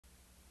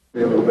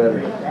Be a little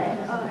better.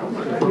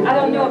 I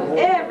don't know if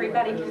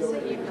everybody can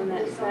see you from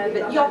that side,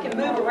 but y'all can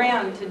move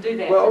around to do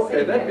that. Well,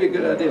 okay, that'd be a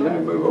good idea. Let me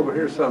move over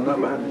here so I'm not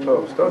behind the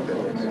post. Okay.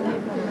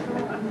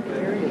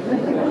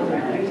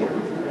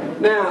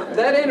 Now,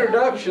 that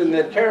introduction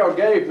that Carol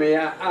gave me,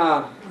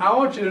 I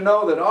want you to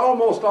know that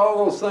almost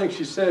all those things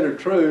she said are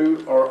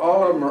true, or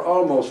all of them are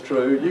almost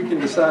true. You can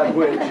decide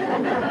which.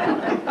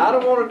 I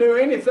don't want to do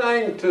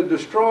anything to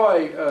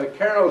destroy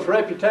Carol's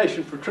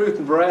reputation for truth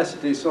and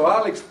veracity, so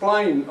I'll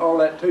explain all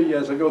that to you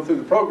as I go through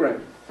the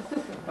program.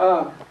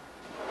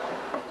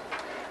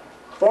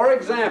 For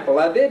example,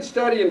 I did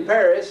study in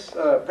Paris,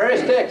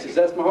 Texas.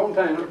 That's my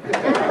hometown.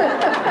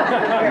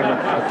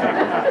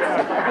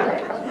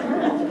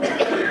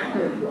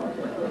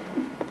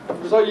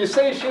 So you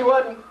see, she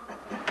wasn't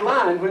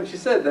lying when she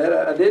said that.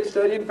 I did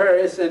study in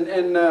Paris,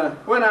 and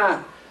when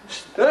I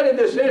studied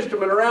this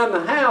instrument around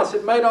the house,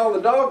 it made all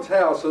the dogs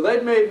howl. So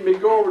they made me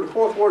go over to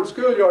Fourth Ward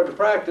schoolyard to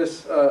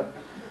practice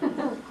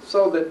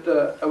so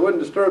that I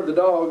wouldn't disturb the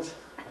dogs.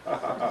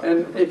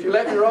 And if you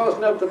let me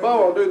rosin up the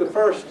bow, I'll do the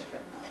first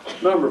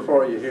number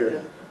for you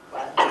here.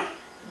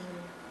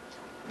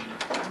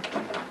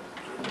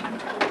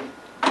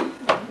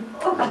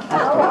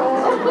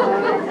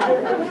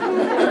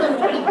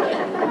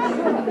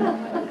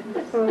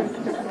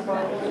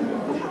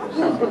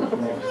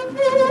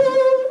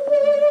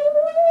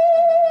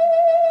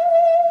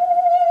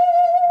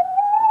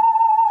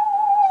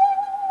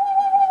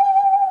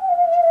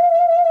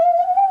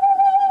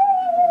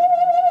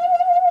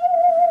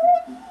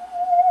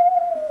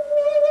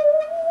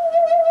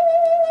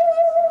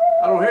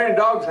 I don't hear any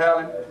dogs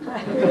howling.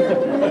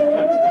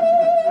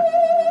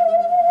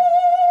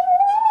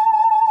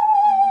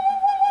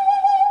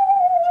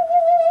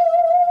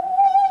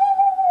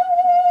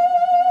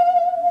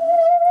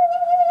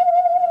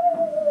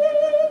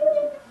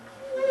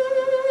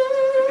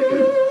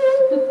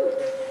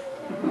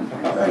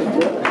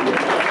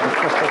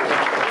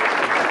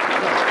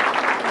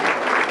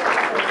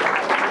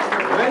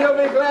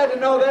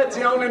 That's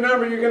the only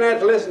number you're going to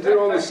have to listen to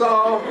on the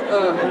saw.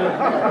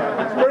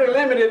 It's a pretty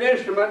limited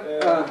instrument,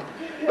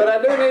 but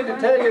I do need to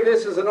tell you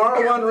this is an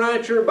R1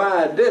 Rancher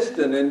by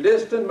Diston, and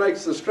Diston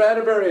makes the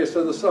Stradivarius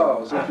of the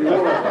saws. If you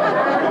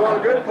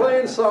want a good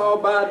playing saw,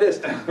 buy a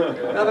Diston.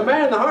 Now the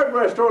man in the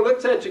hardware store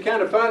looks at you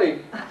kind of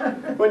funny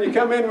when you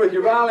come in with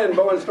your violin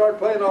bow and start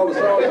playing all the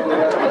saws on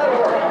the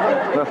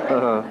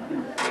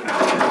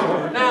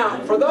Now,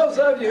 for those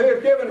of you who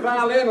have given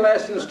violin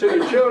lessons to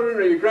your children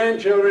or your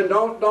grandchildren,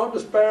 don't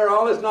despair.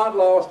 All is not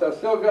lost. I've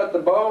still got the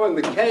bow and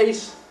the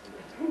case.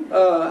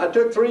 I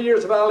took 3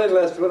 years of violin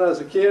lessons when I was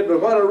a kid, but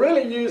what I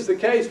really use the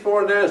case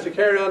for now is to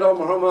carry around all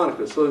my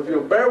harmonicas. So if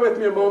you'll bear with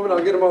me a moment,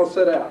 I'll get them all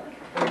set out.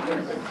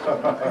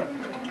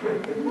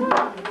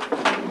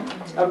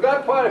 I've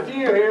got quite a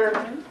few here,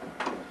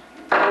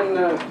 and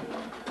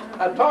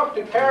I talked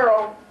to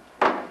Carol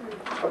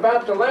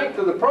about the length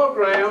of the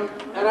program,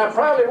 and I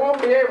probably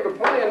won't be able to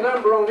play a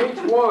number on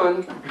each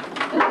one.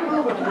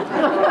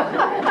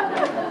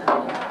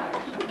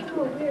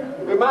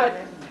 We might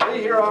be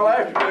here all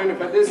afternoon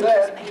if I did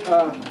that.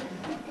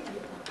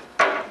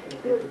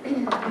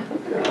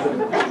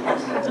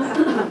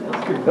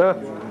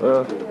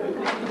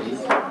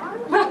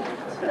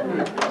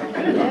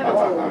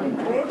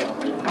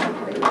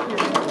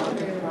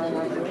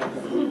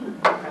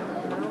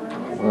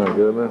 Oh,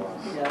 good man.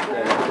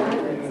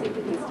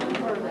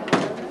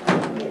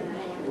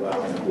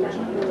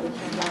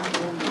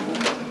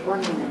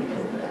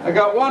 I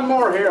got one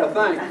more here, I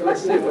think.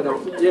 Let's see if I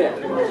don't. Yeah.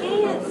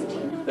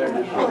 There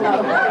it is.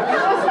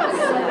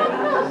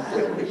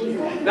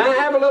 Now I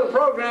have a little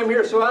program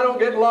here so I don't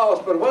get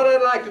lost, but what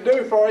I'd like to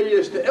do for you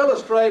is to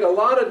illustrate a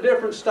lot of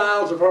different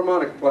styles of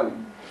harmonica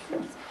playing.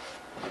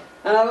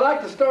 And I'd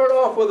like to start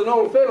off with an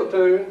old fiddle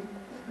tune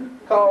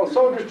called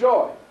Soldier's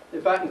Joy,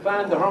 if I can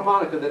find the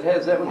harmonica that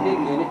has that one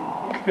hidden in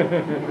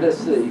it. Let's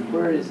see,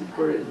 where is it,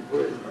 where is it,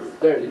 where is it?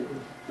 There it is.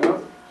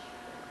 No?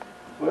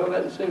 Well,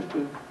 that seems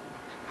to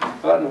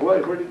have gotten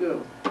away. Where'd it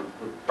go?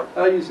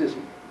 I'll use this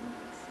one.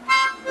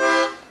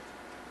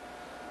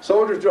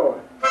 Soldier's Joy.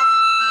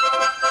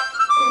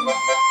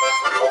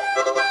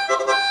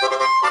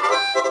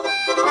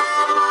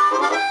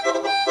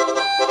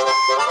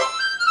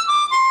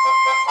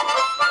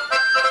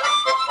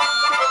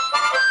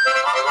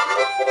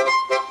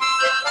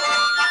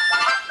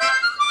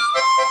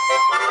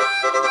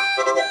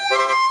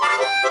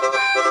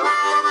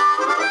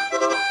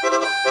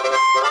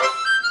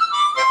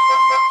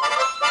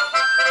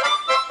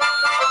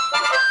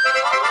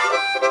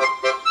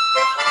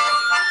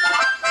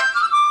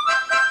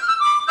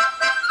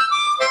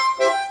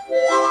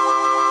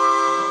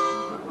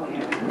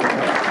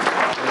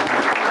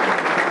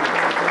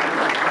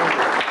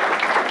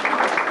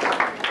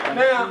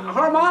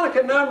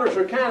 Harmonica numbers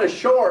are kind of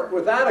short.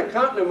 Without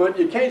accompaniment,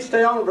 you can't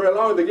stay on very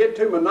long. They get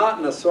too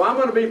monotonous. So I'm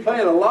going to be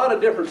playing a lot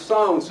of different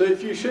songs. So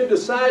if you should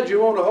decide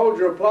you want to hold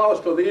your applause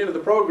till the end of the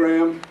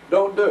program,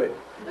 don't do it.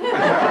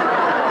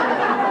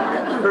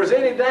 If there's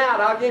any doubt,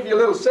 I'll give you a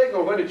little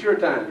signal when it's your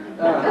time.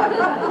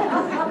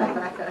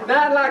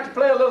 Now I'd like to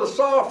play a little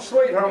soft,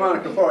 sweet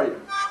harmonica for you.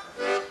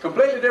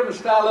 Completely different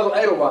style, little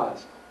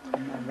edelweiss.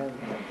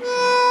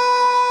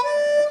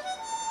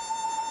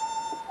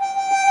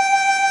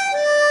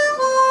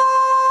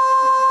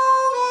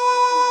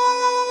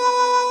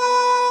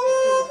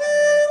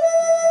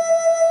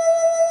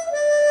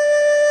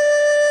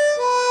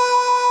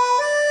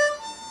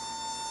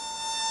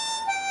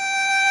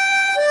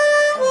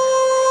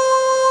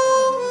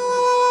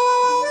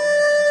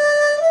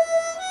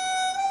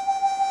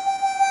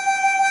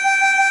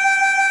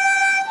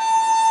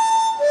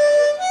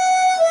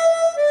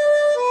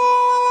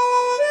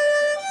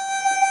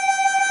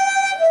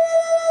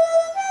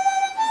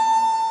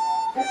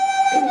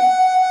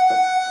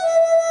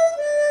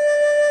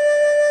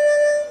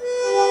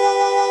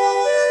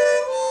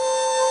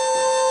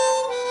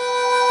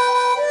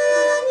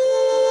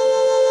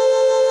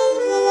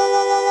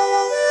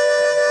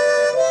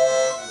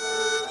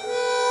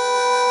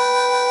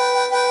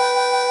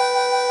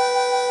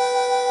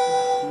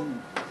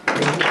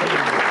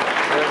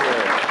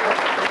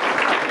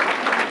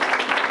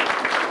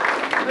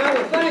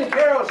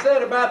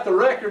 About the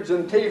records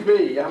and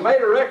TV. I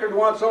made a record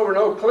once over in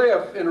Oak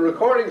Cliff in a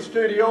recording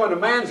studio in a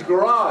man's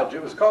garage.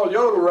 It was called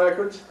Yodel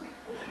Records.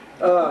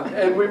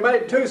 And we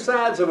made two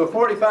sides of a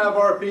 45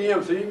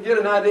 RPM, so you can get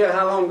an idea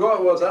how long ago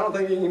it was. I don't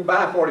think you can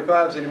buy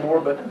 45s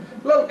anymore, but a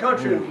little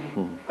country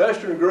and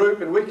western group.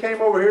 And we came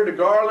over here to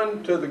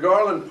Garland, to the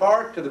Garland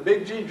Park, to the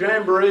Big G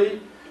Jamboree,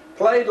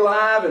 played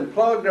live and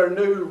plugged our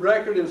new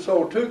record and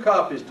sold 2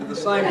 copies to the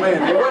same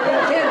man. He wasn't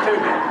intended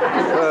to.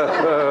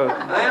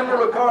 I am a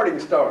recording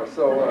star,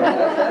 so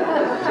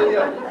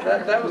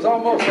that was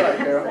almost right,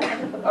 Carol.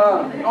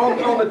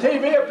 On the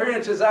TV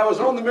appearances, I was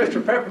on the Mr.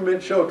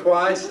 Peppermint show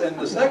twice, and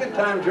the second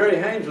time Jerry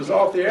Haynes was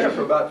off the air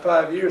for about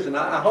 5 years, and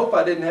I hope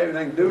I didn't have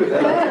anything to do with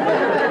that.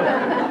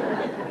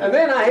 And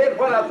then I hit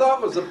what I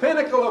thought was the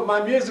pinnacle of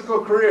my musical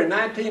career in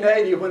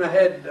 1980 when I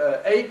had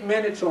 8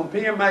 minutes on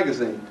PM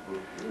Magazine.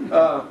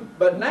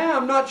 But now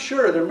I'm not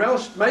sure. There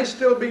may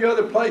still be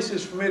other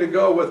places for me to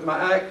go with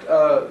my act.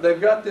 They've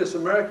got this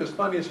America's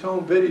Funniest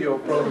Home Video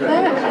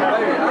program.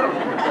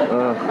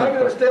 Maybe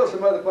there's still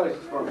some other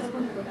places for me.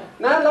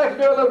 Now I'd like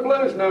to do a little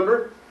blues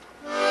number.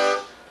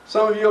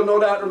 Some of you will no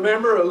doubt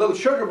remember a little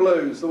sugar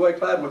blues, the way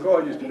Clyde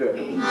McCoy used to do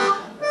it.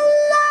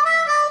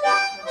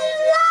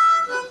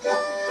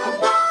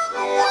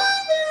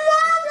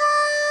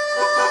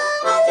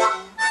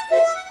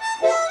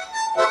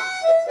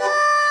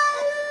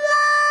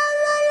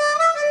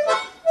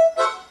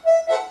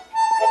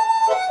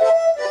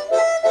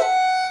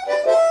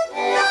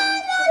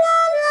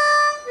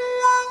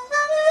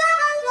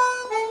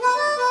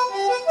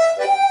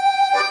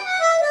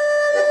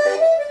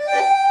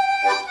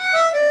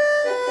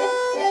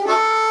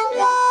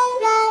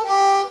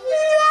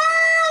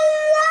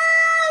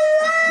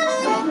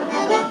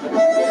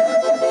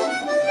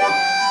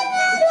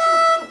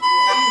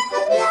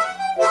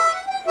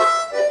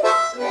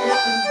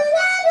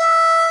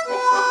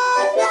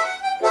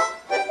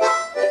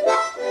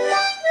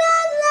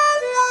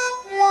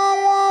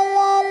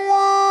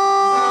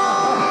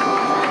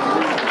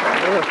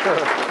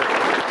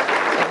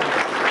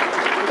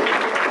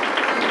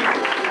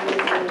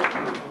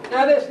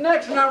 Now this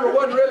next number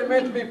wasn't really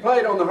meant to be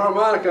played on the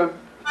harmonica.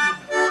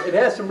 It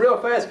has some real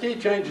fast key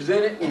changes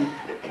in it, and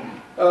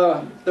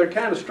they're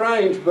kind of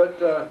strange, but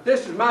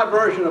this is my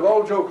version of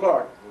Old Joe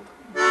Clark.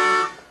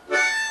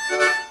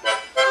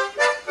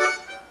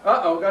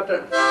 Uh-oh, got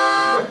that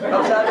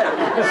upside down.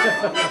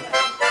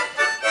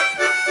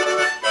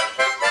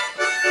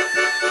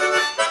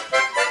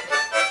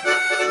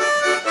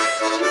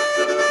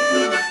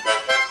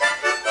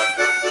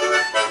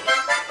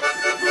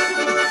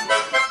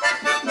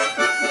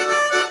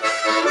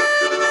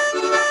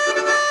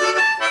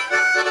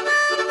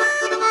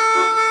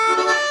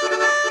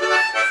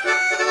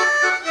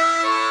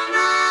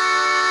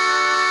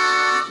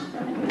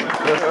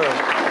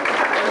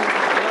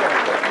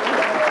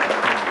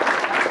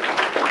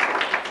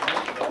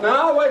 Now,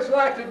 I always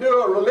like to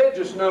do a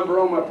religious number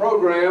on my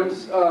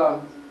programs,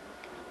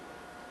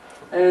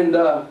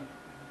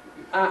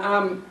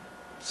 I'm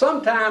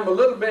sometimes a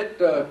little bit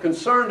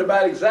concerned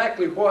about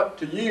exactly what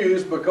to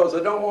use because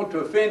I don't want to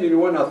offend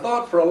anyone. I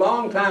thought for a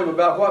long time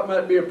about what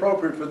might be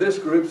appropriate for this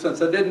group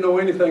since I didn't know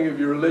anything of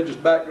your religious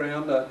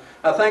background.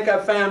 I think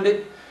I found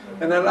it,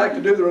 and I'd like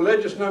to do the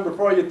religious number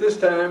for you at this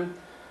time.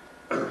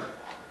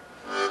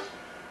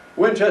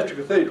 Winchester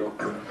Cathedral.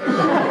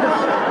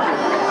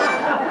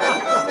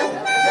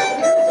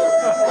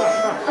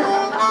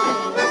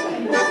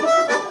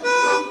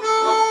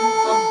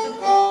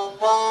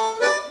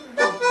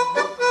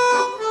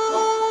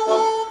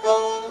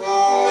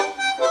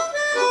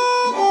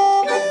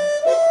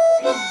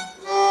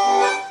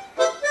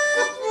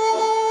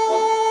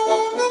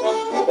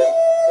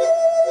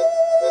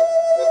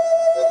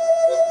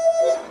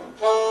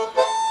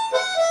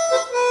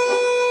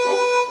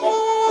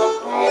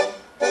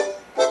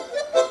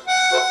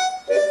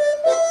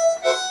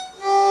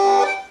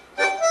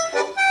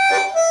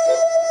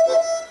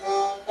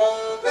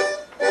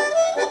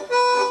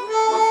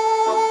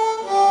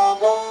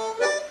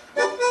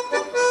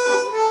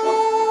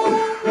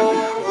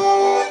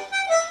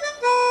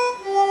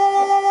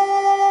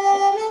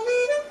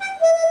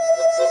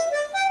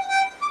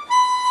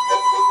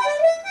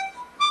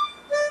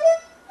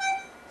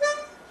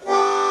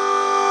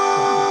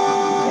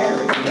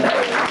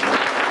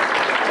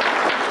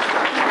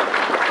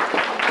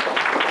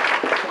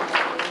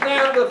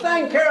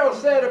 Carroll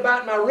said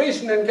about my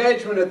recent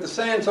engagement at the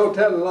Sands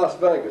Hotel in Las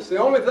Vegas. The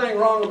only thing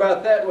wrong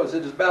about that was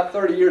it was about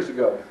 30 years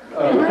ago.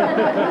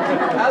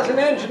 I was an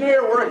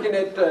engineer working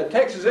at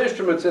Texas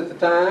Instruments at the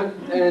time,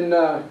 and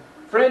a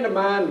friend of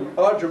mine,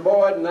 Roger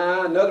Boyd, and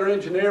I, another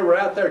engineer, were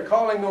out there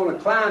calling on a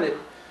client at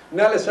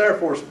Nellis Air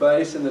Force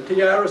Base, and the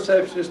TI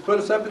receptionist put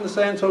us up in the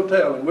Sands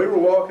Hotel, and we were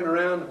walking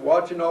around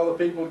watching all the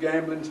people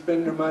gambling,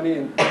 spending their money,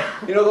 and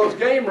you know those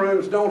game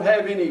rooms don't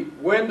have any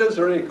windows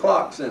or any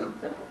clocks in them.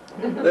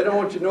 They don't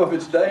want you to know if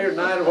it's day or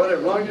night or whatever.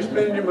 As long as you're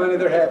spending your money,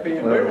 they're happy.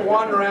 And we were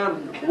wandering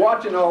around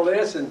watching all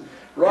this, and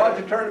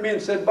Roger turned to me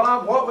and said,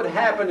 "Bob, what would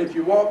happen if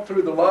you walked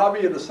through the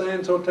lobby of the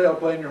Sands Hotel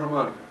playing your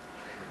harmonica?"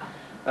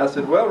 I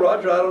said, "Well,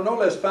 Roger, I don't know.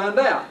 Let's find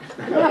out."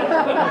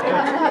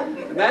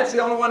 And that's the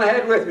only one I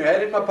had with me. I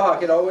had it in my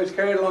pocket, always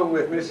carried it along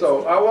with me.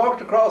 So I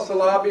walked across the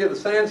lobby of the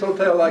Sands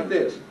Hotel like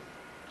this.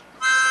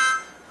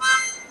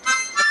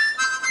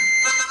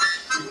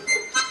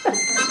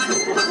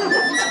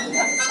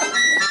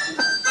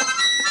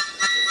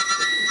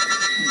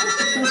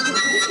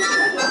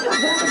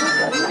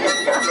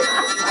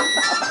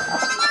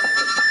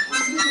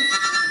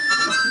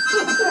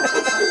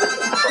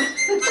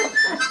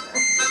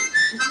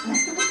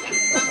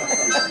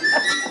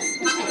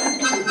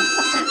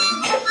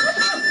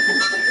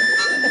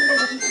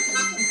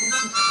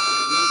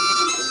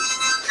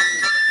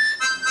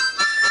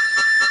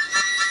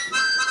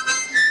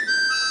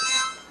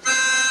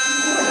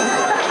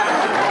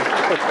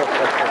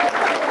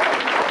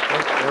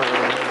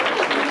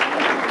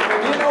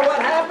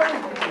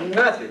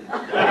 Nothing.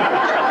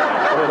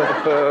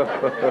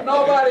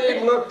 Nobody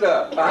even looked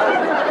up. You've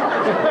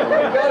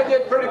got to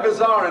get pretty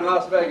bizarre in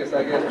Las Vegas,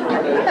 I guess.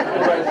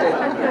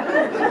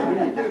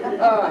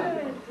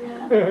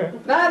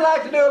 Now I'd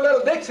like to do a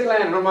little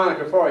Dixieland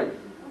harmonica for you.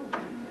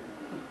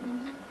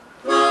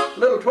 A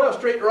little 12th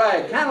Street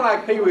rag, kind of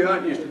like Pee Wee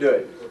Hunt used to do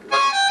it.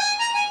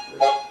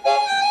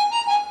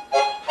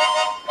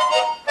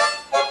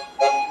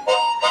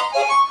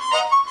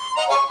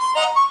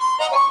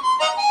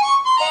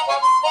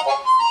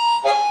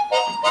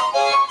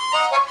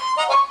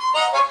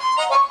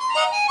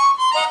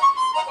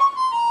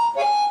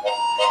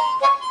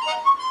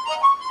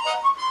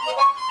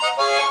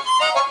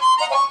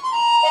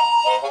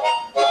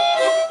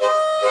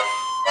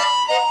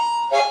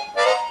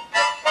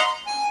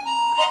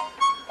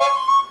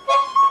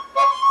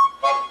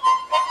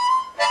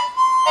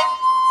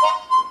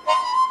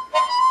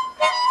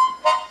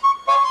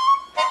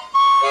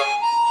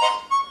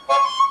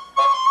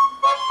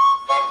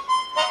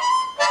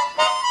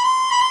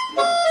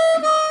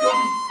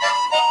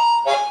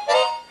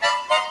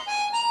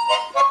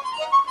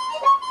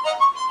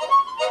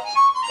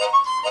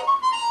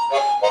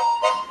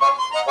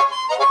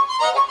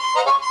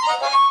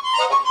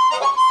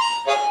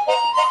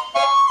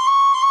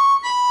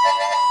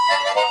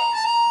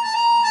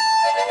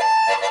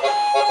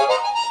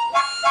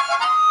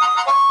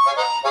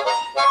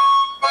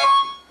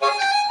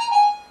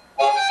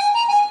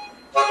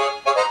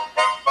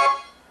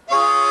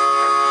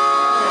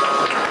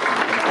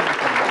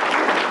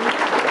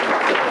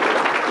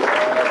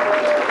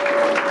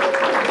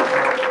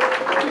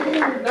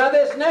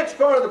 Next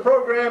part of the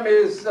program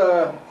is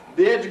the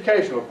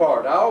educational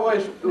part. I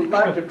always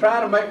like to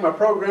try to make my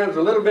programs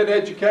a little bit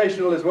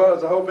educational as well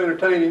as I hope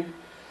entertaining.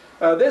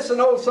 This is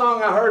an old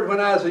song I heard when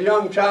I was a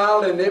young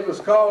child, and it was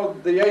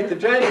called The 8th of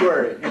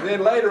January. And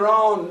then later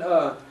on,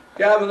 a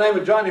guy by the name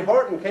of Johnny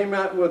Horton came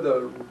out with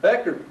a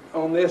record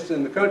on this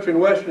in the country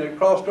and western. It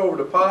crossed over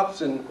to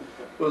Pops and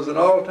was an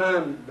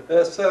all-time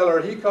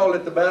bestseller. He called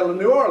it The Battle of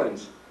New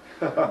Orleans.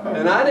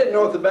 And I didn't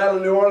know if the Battle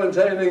of New Orleans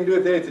had anything to do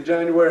with the 8th of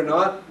January or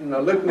not. And I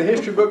looked in the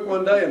history book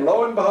one day, and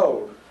lo and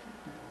behold,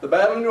 the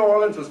Battle of New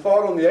Orleans was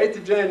fought on the 8th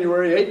of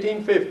January,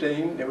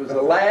 1815. It was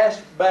the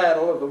last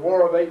battle of the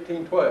War of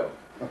 1812.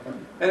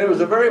 And it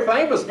was a very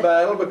famous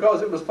battle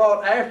because it was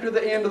fought after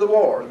the end of the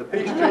war. The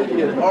peace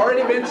treaty had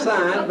already been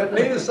signed, but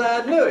neither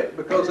side knew it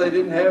because they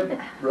didn't have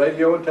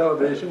radio and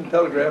television,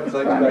 telegraph things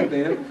back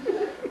then.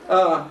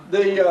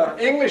 The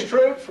English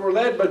troops were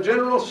led by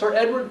General Sir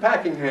Edward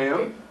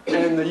Packenham,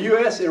 and the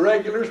U.S.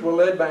 irregulars were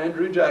led by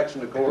Andrew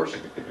Jackson, of course.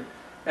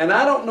 And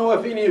I don't know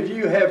if any of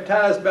you have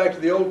ties back to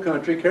the old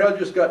country. Carol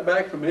just got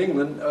back from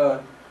England.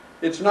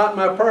 It's not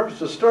my purpose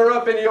to stir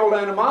up any old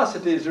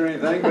animosities or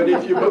anything, but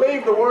if you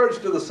believe the words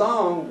to the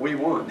song, we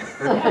won.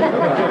 The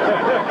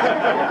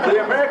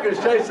Americans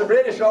chased the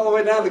British all the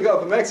way down the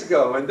Gulf of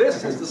Mexico, and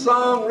this is the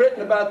song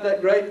written about that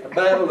great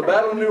battle, the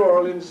Battle of New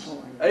Orleans,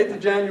 8th of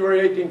January,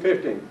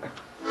 1815.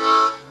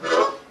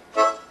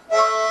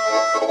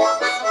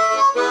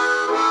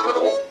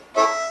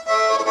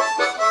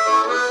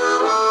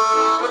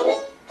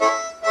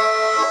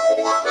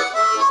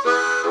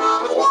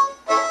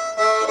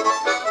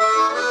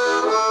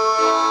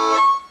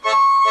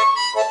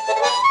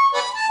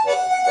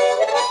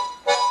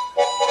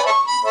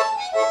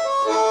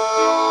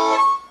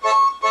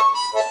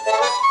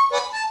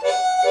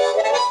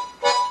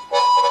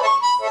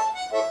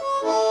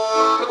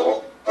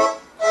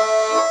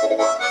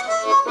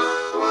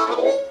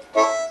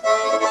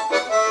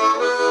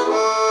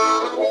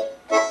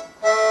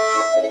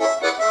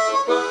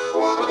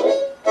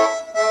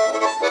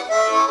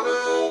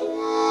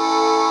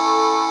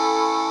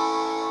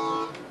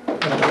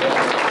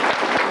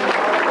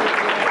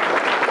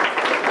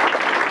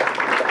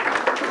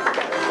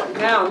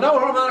 Now, no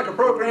harmonica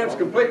program's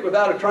complete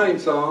without a train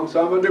song,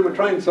 so I'm going to do my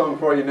train song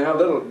for you now. A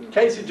little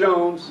Casey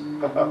Jones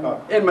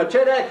in my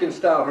Chet Atkins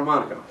style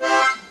harmonica.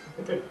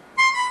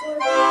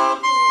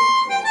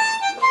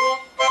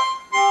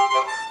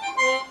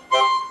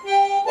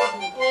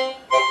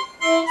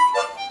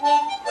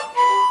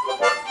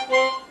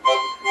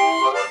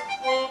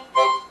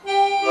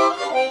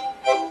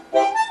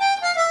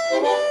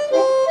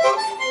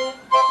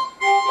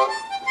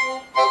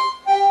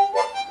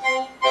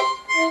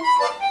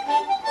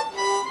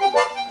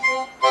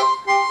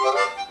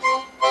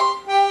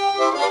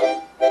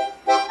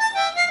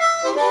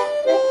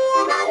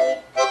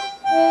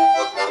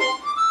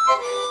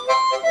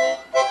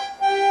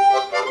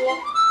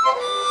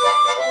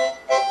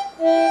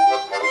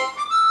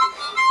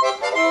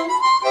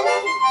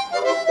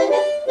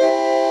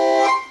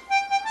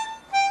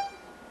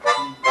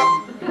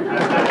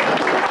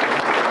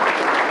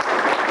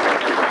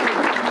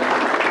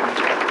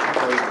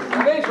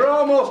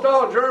 Almost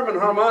all German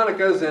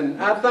harmonicas,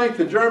 and I think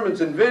the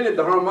Germans invented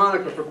the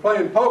harmonica for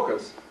playing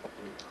polkas.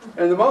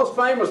 And the most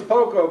famous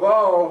polka of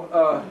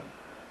all,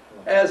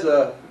 as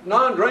a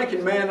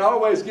non-drinking man,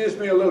 always gives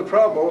me a little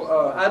trouble.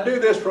 I do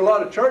this for a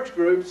lot of church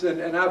groups,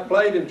 and I've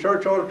played in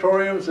church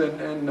auditoriums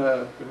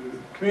and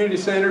community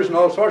centers and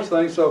all sorts of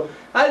things, so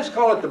I just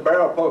call it the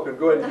barrel polka.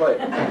 Go ahead and play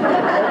it.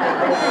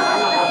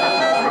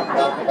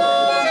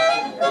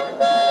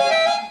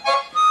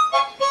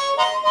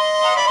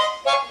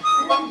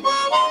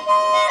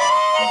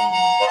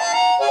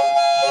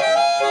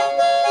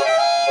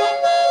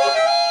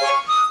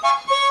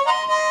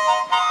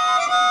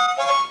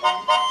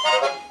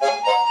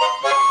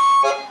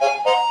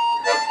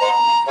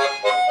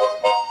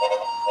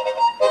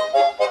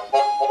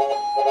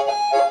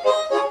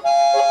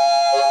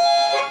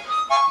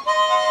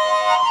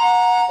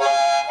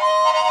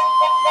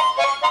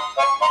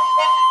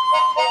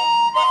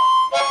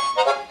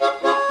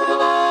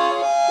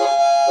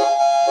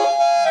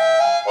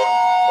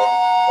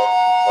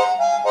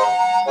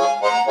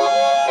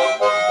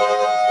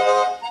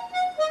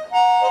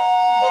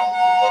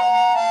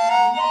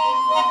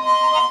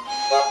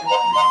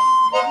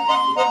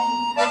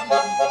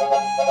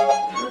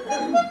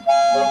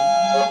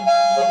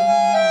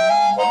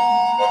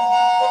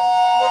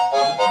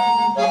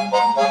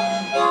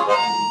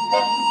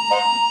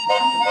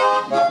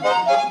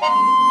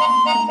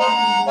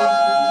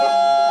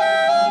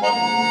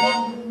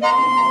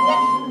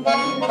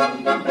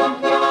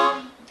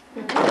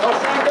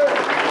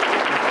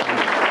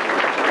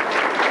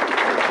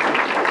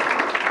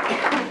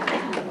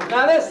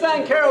 Now this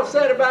thing Carol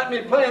said about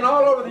me playing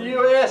all over the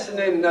U.S. and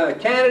in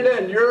Canada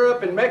and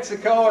Europe and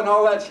Mexico and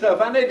all that stuff,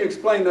 I need to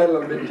explain that a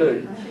little bit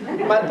too.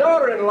 My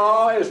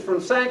daughter-in-law is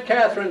from St.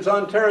 Catharines,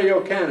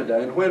 Ontario, Canada,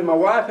 and when my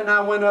wife and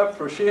I went up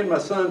for she and my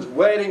son's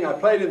wedding, I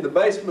played in the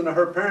basement of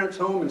her parents'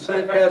 home in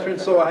St.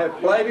 Catharines, so I have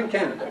played in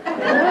Canada.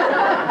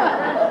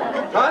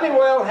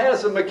 Honeywell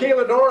has a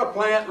maquiladora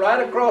plant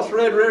right across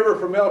Red River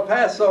from El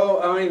Paso,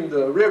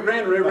 the Rio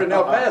Grande River in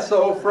El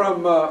Paso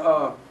from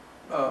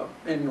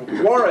in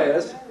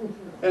Juarez,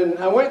 and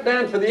I went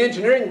down for the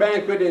engineering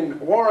banquet in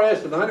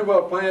Juarez to the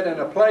Honeywell plant, and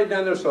I played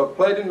down there, so I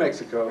played in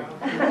Mexico.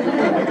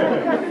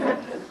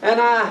 And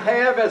I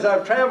have, as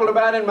I've traveled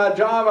about in my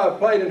job, I've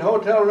played in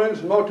hotel rooms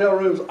and motel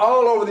rooms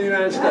all over the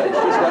United States,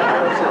 just like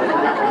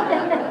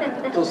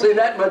I said. So see,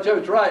 that much of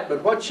it's right,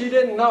 but what she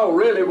didn't know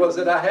really was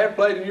that I have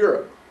played in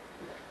Europe.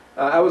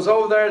 I was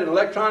over there at an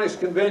electronics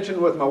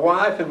convention with my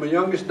wife and my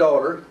youngest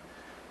daughter,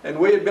 and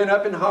we had been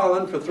up in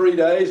Holland for 3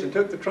 days and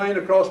took the train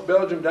across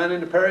Belgium down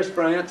into Paris,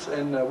 France,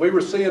 and we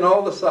were seeing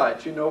all the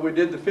sights. You know, we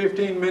did the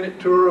 15-minute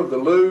tour of the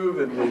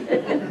Louvre,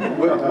 and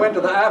we went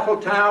to the Eiffel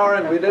Tower,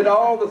 and we did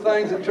all the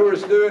things that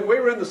tourists do, and we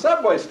were in the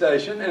subway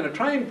station, and a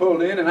train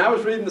pulled in, and I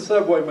was reading the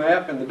subway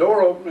map, and the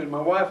door opened, and my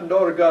wife and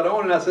daughter got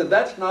on, and I said,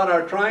 "That's not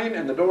our train,"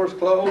 and the doors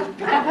closed.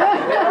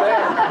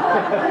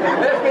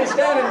 And left me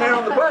standing there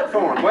on the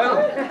platform. Well,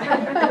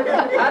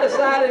 I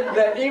decided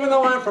that even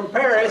though I'm from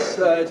Paris,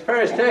 it's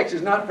Paris,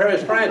 Texas, not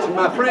Paris, France, and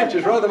my French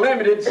is rather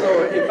limited,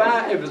 so if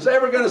I was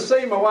ever going to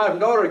see my wife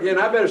and daughter again,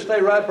 I better stay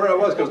right where I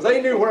was, because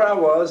they knew where I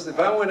was. If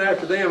I went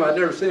after them, I'd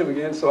never see them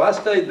again, so I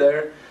stayed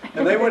there,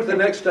 and they went to the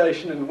next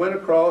station and went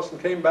across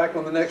and came back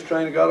on the next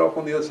train and got off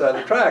on the other side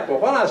of the track. Well,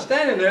 while I was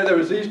standing there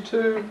was these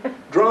two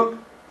drunk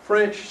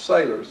French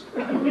sailors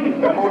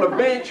on a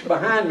bench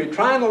behind me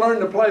trying to learn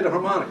to play the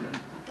harmonica.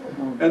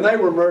 And they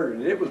were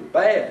murdered. It was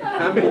bad.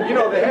 I mean, you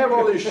know, they have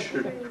all these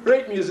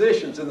great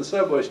musicians in the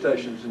subway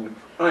stations in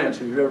France,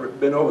 if you've ever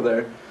been over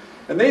there.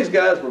 And these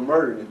guys were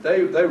murdered.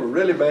 They were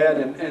really bad,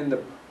 and the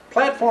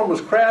platform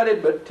was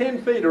crowded, but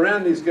 10 feet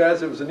around these guys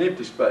there was an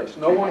empty space.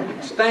 No one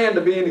could stand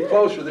to be any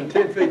closer than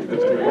 10 feet to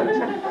those two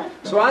guys.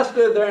 So I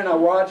stood there and I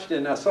watched,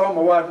 and I saw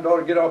my wife and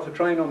daughter get off the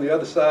train on the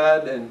other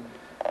side, and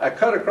I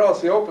cut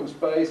across the open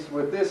space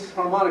with this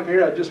harmonica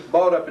here I just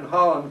bought up in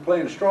Holland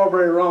playing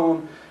Strawberry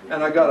Roan,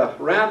 And I got a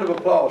round of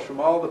applause from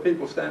all the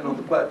people standing on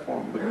the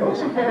platform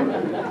because of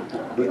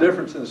the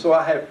difference. And so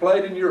I have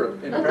played in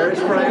Europe, in Paris,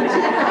 France,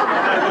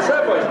 and the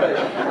subway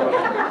station.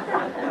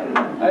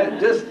 I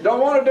just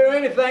don't want to do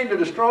anything to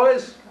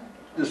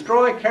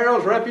destroy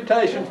Carol's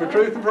reputation for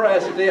truth and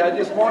veracity. I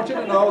just want you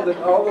to know that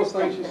all those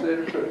things she said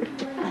are true.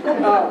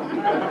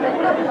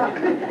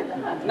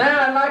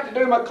 Now I'd like to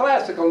do my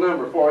classical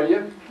number for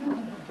you.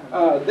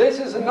 This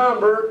is a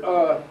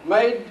number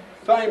made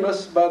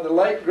famous by the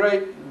late,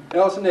 great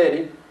Nelson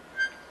Eddy.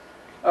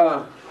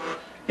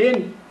 He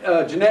and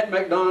Jeanette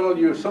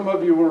MacDonald, some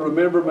of you will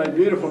remember, made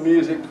beautiful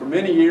music for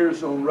many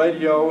years on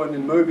radio and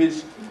in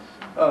movies,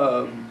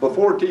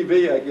 before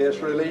TV, I guess,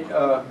 really.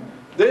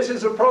 This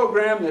is a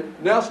program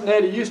that Nelson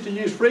Eddy used to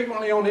use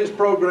frequently on his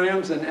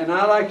programs, and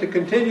I like to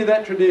continue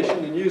that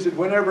tradition and use it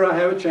whenever I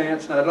have a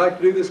chance. And I'd like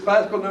to do this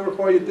classical number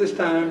for you at this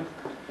time,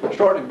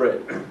 Shortening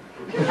Bread.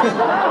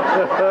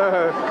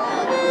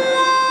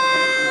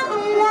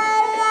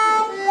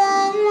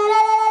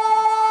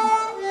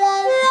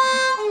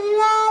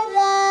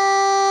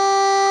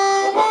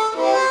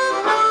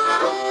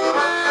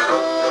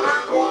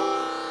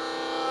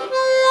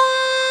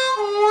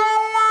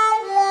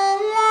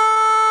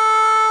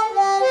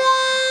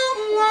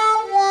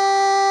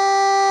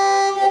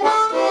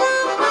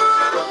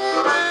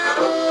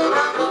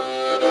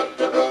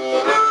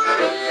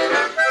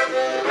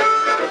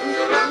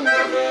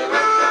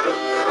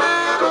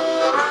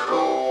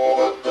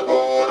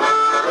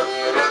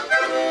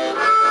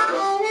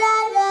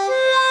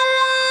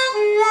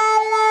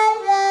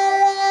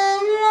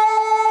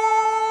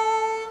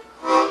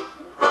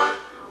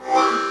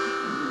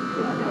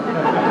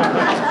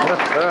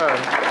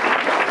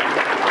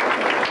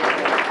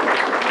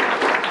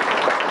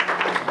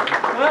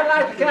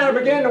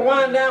 Begin to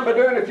wind down by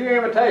doing a few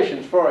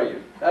imitations for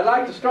you. I'd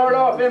like to start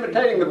off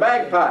imitating the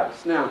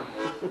bagpipes. Now,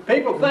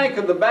 people think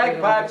of the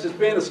bagpipes as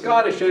being a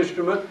Scottish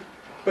instrument,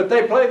 but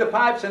they play the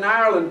pipes in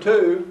Ireland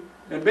too.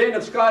 And being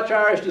of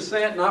Scotch-Irish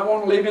descent, and I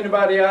won't leave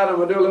anybody out, I'm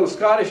going to do a little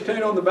Scottish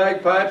tune on the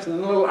bagpipes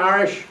and a little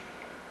Irish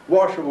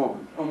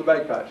washerwoman on the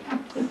bagpipes.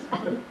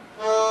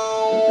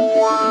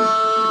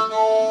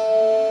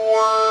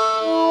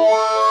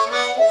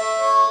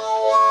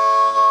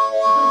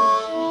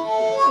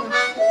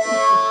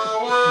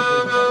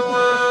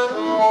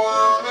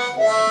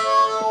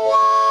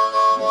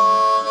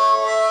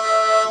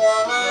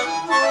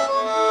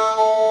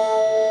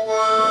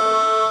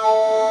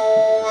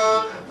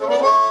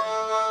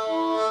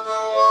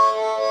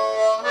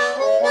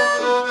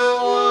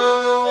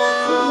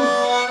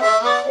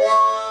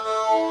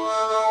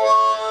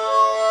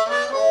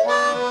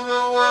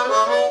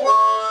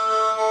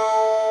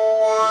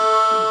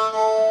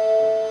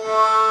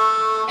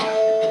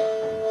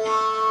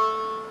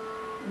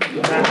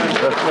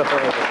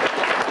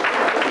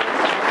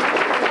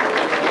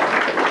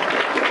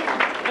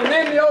 And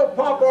then the old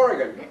pump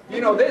organ. You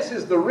know, this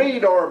is the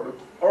reed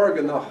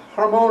organ, the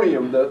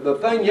harmonium, the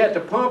thing you have to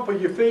pump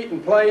with your feet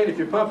and play, and if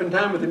you pump in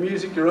time with the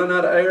music, you run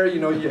out of air. You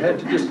know, you have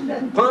to just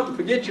pump,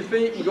 forget your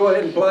feet, and go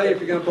ahead and play if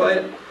you're going to play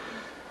it.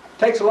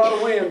 Takes a lot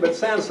of wind, but it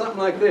sounds something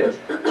like this.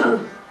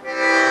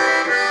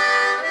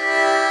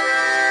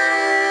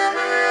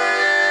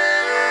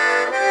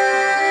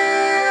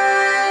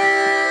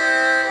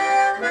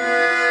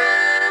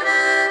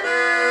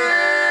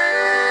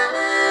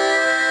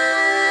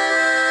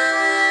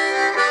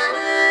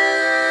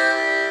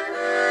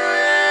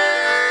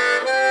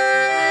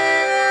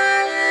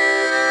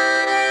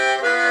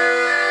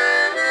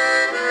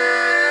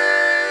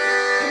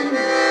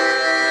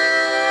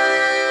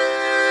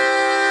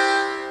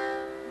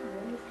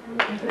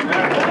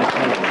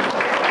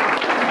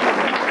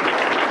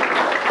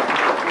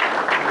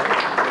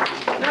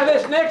 Now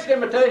this next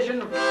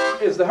imitation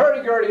is the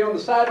hurdy-gurdy on the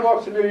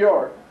sidewalks of New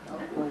York.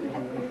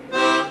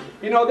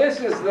 You know, this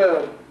is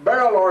the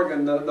barrel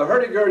organ, the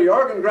hurdy-gurdy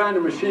organ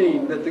grinder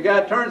machine that the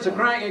guy turns the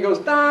crank and he goes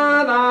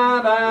da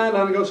da da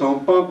da and goes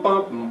on bum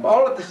bum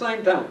all at the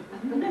same time.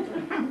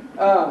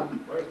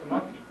 Where's the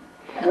monkey?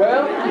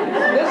 Well,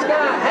 this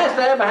guy has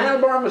to have a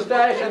handlebar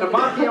mustache and a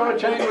monkey on a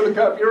chain with a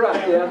cup. You're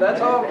right, yeah,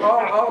 that's all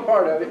a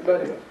part of it.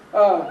 But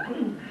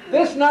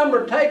this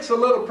number takes a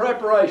little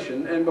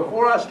preparation, and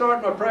before I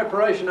start my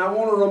preparation, I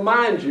want to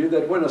remind you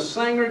that when a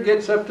singer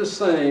gets up to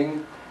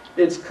sing,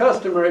 it's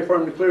customary for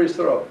him to clear his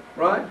throat,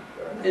 right?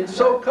 It's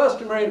so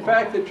customary, in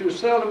fact, that you're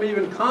seldom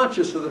even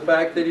conscious of the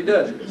fact that he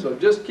does it. So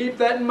just keep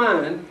that in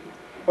mind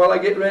while I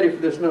get ready for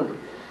this number.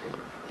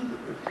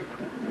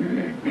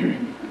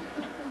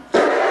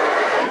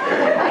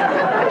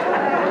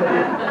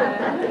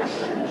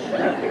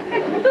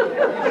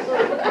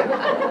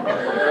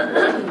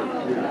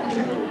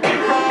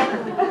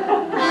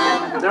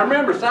 Now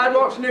remember,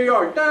 sidewalks in New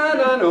York,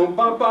 da-da-dum,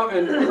 bum-bum,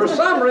 and for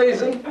some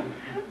reason,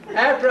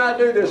 after I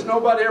do this,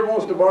 nobody ever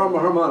wants to borrow my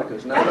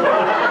harmonicas. Now,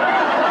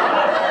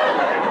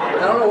 I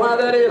don't know why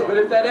that is, but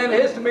if that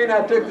antihistamine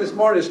I took this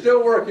morning is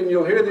still working,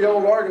 you'll hear the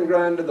old organ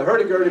grinder, the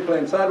hurdy-gurdy,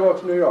 playing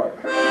Sidewalks in New York.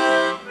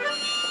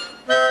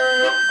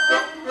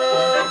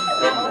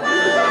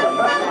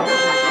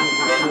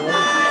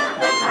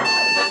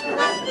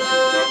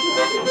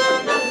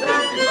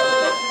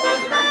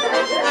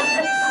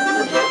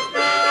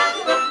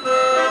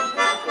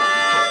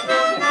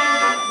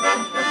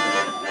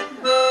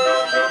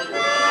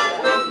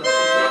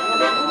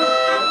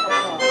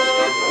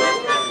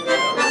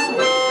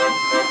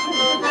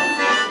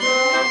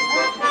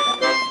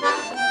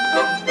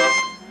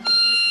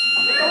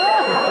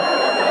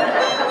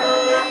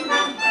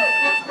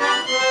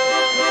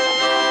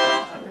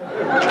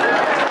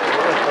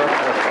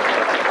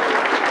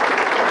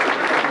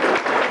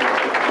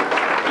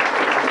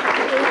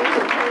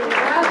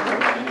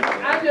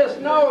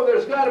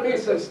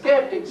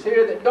 audience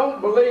here that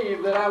don't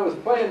believe that I was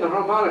playing the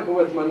harmonica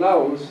with my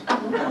nose,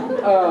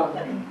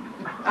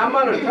 I'm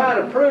going to try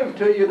to prove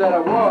to you that I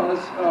was.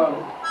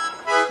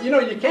 You know,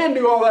 you can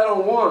do all that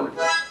on one.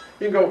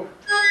 You can go.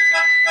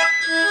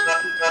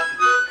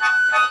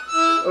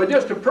 Well,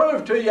 just to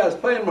prove to you I was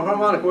playing my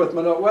harmonica with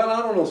my nose. Well,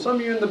 I don't know, some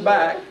of you in the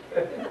back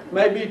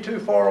may be too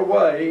far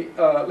away.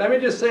 Let me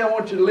just say I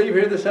want you to leave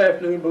here this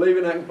afternoon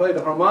believing I can play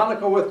the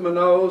harmonica with my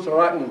nose,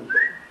 or I can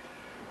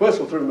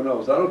whistle through my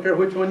nose. I don't care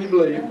which one you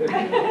believe.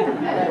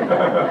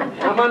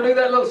 I'm going to do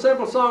that little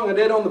simple song I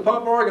did on the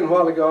pump organ a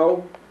while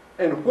ago,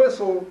 and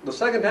whistle, the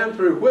second time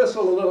through,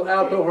 whistle a little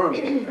alto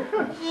harmony.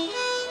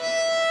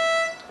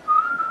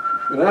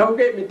 And I don't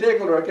get me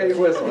tickled or I can't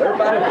whistle.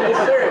 Everybody be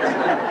serious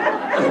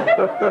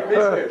now. Be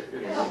serious.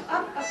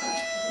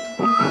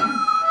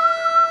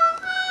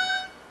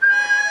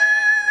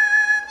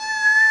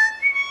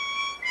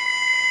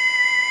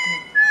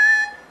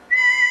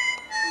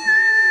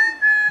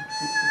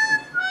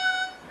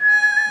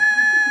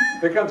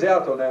 Here comes the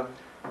alto now.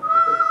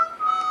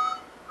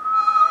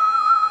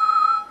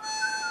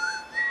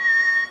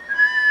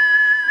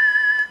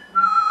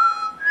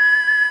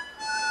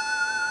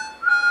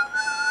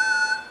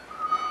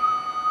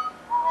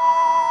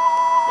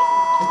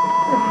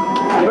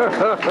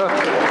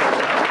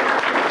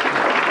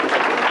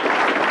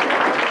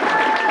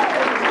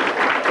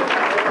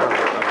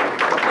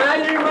 Now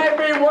you may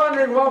be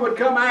wondering what would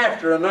come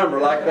after a number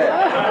like that.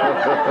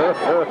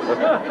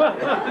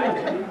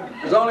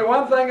 There's only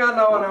one thing I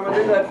know, and I'm going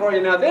to do that for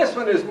you. Now this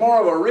one is more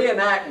of a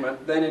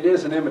reenactment than it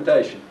is an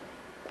imitation.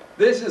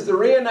 This is the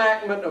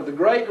reenactment of the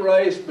great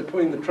race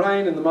between the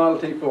train and the Model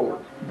T Ford.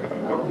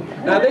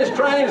 Now this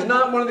train is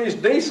not one of these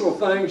diesel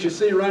things you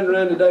see running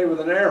around today with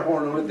an air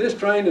horn on it. This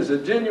train is a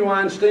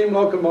genuine steam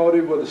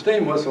locomotive with a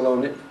steam whistle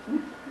on it.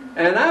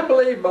 And I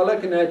believe by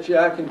looking at you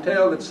I can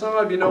tell that some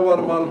of you know what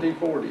a Model T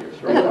Ford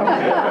is. Right?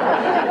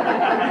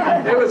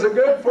 It was a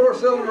good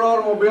four-cylinder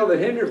automobile that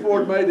Henry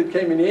Ford made that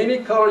came in any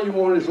color you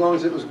wanted as long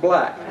as it was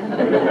black.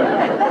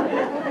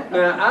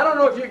 Now, I don't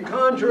know if you can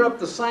conjure up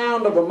the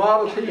sound of a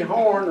Model T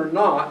horn or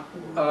not.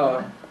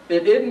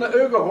 It isn't the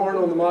Uga horn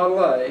on the Model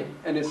A,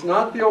 and it's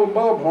not the old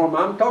bulb horn.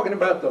 I'm talking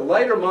about the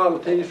later Model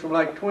Ts from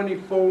like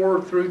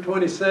 24 through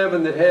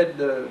 27 that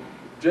had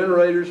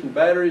generators and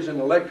batteries and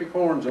electric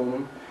horns on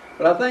them.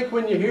 But I think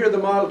when you hear the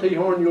Model T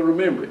horn, you'll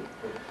remember it.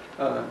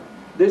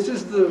 This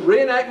is the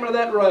reenactment of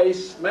that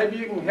race. Maybe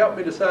you can help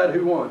me decide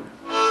who won.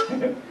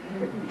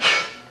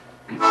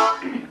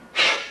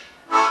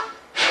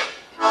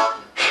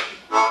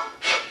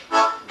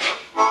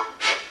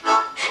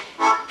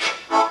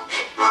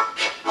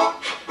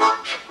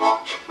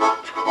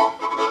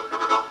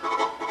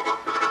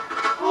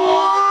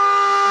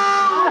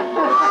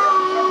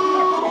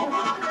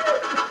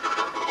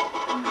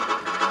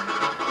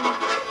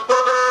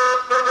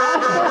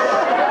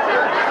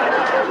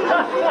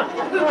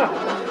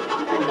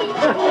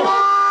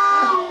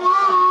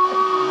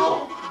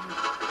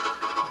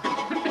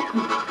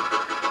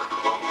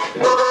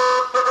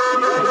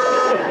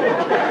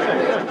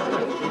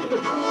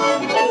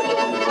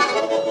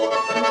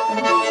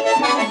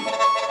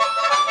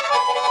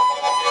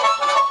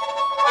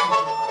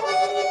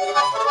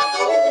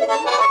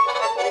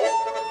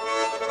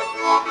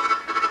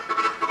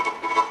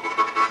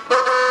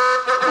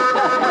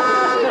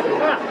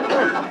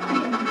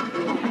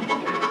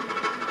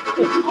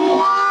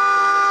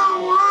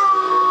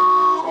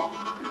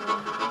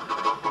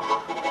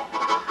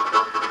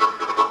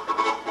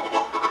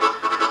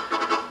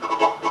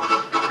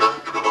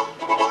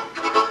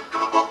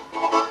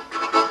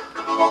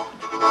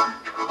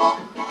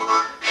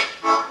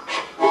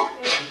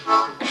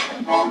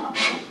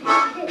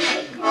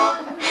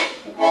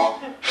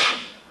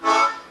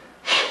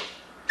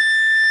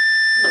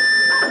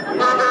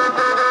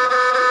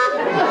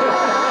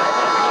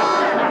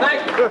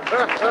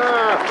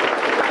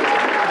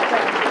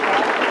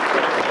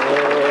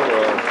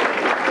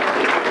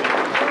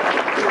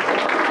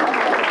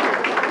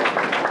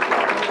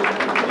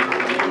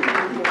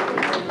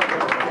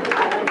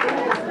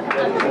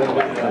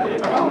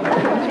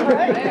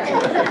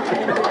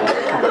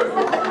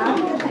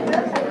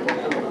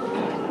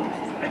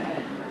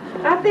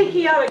 I think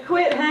he ought to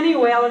quit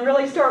Honeywell and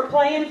really start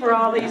playing for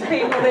all these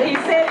people that he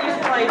said he's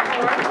played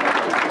for.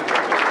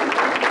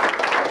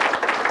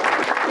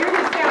 You're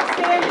just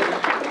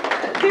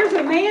outstanding. There's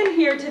a man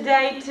here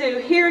today to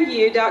hear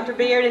you, Dr.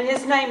 Biard, and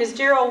his name is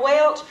Gerald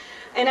Welch,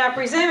 and I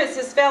presume it's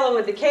this fellow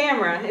with the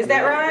camera. Is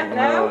that right?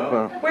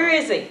 No? Where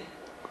is he?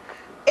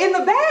 In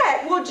the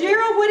back. Well,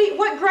 Gerald,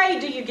 what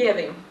grade do you give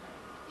him?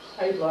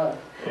 A+.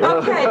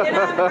 Okay, then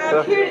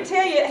I'm here to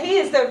tell you, he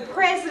is the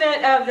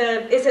president of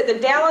is it the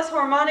Dallas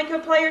Harmonica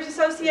Players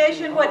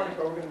Association? What?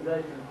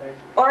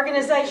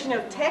 Organization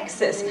of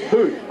Texas.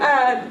 Hoot.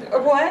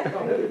 What?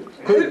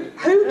 Hoot?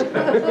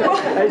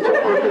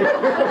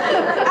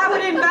 I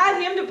would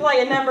invite him to play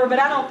a number, but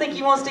I don't think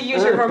he wants to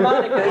use your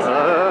harmonicas.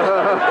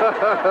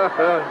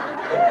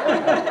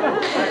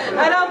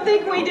 I don't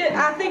think we did.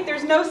 I think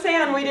there's no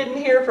sound we didn't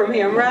hear from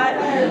him, right?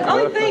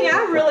 Only thing,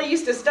 I really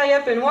used to stay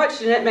up and watch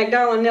Jeanette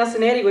MacDonald and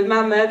Nelson Eddy with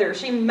my mother.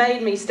 She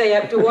made me stay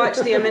up to watch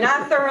them, and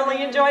I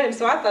thoroughly enjoyed them,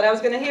 so I thought I was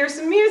going to hear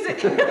some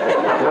music.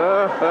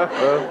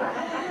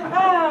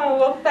 Oh,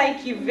 well,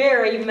 thank you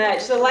very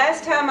much. The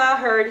last time I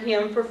heard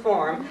him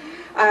perform,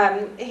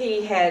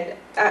 he had,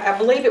 I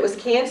believe it was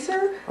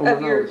cancer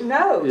of your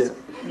nose. Yeah.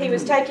 He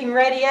was taking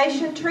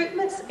radiation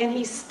treatments, and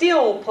he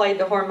still played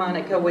the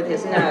harmonica with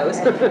his nose.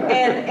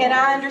 And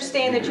I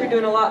understand that you're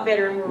doing a lot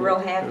better, and we're real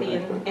happy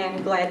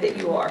and glad that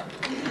you are.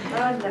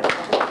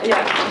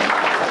 Yeah.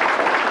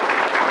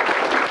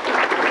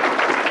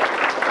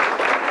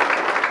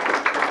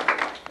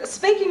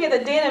 Speaking of the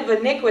Den of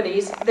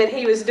Iniquities that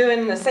he was doing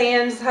in the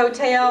Sands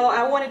Hotel,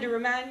 I wanted to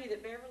remind you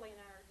that Beverly and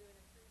I are doing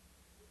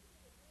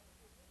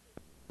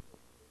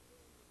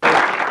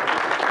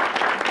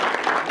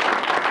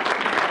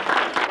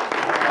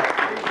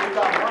We've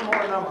got one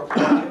more number for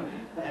you,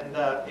 and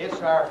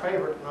it's our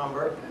favorite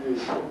number.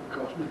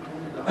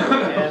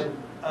 And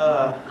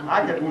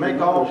I could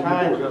make all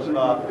kinds of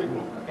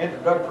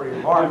introductory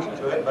remarks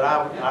to it, but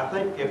I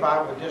think if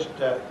I would just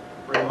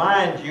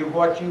remind you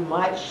what you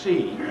might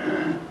see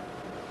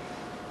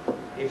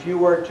if you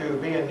were to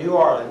be in New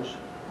Orleans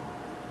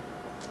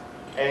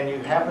and you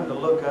happened to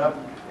look up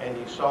and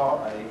you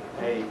saw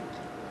a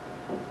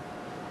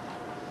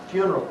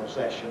funeral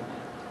procession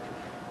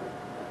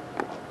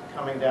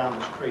coming down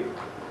the street,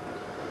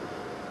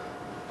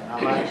 and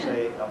I might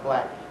say a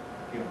black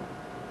funeral.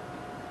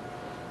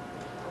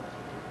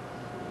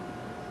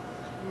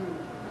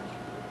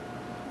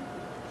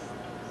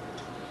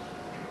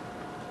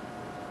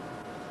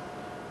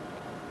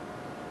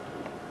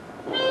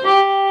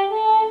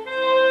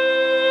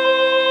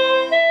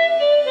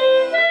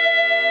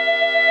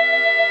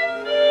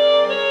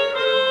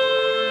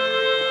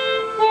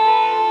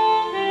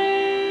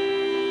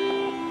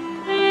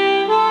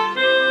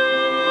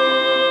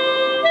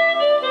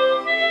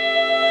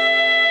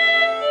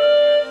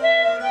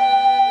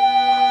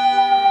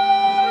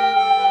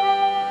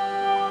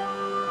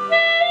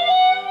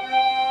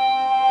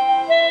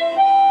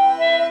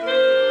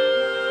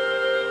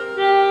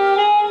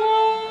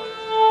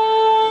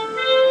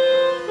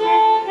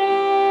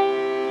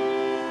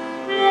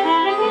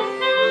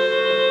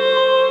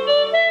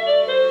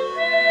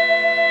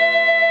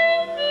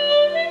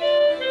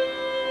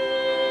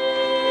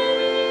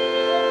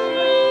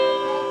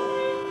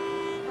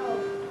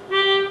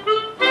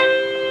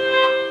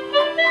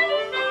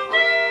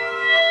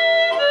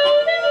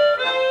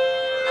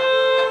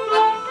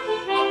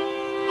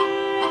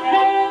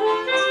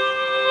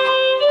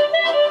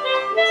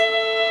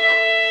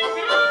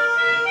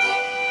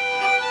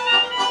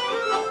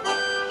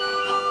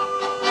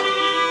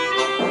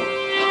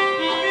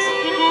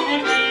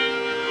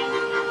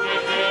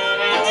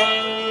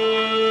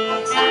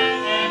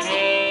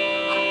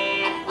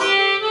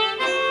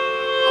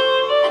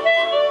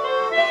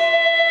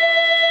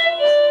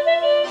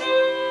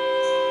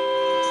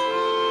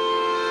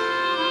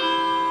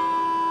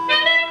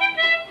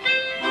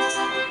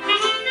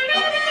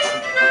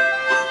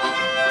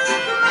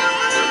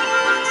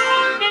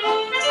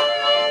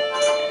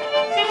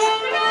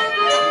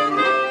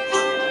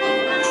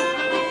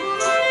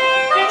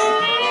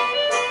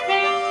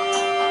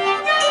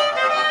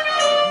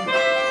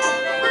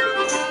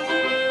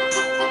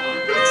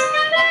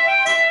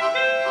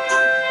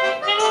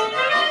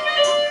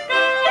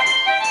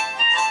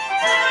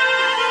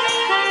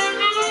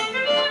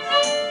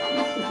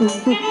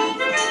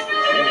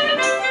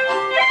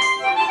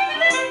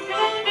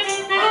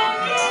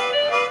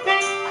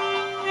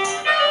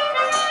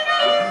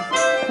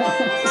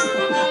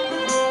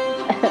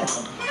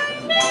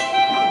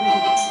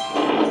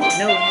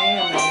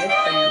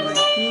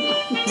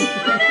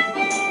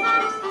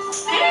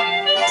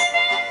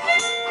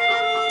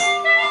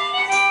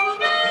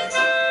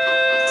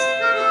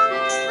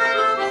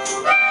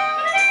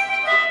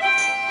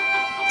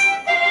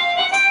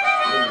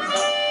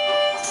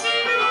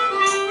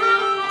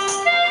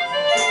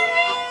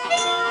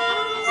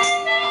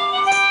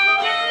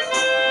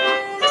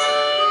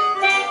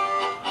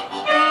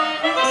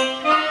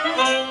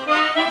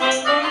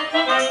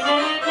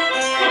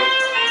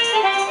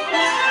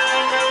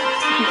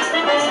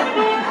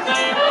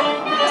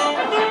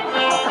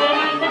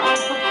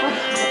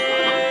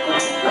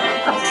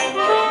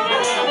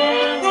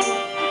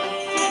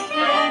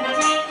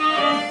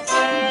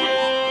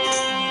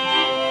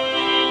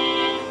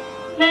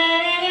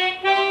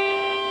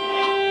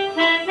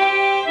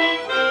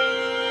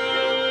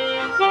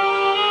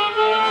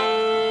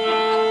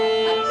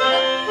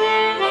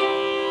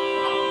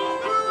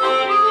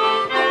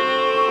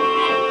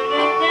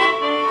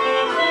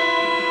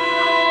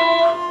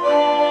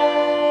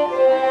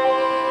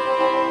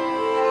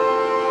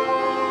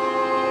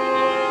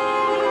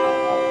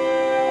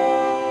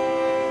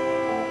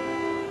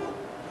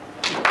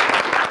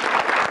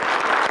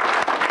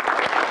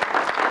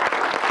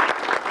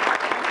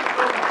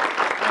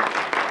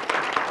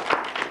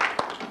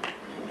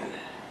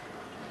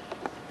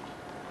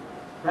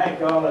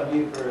 thank all of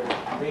you for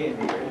being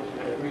here.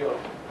 It's a real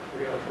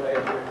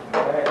pleasure.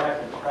 Glad I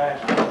can spice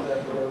things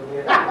up a little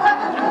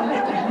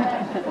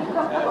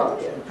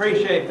bit.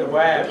 Appreciate the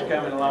wives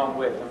coming along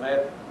with them.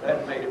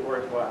 That made it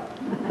worthwhile.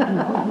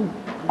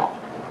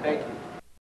 Thank you.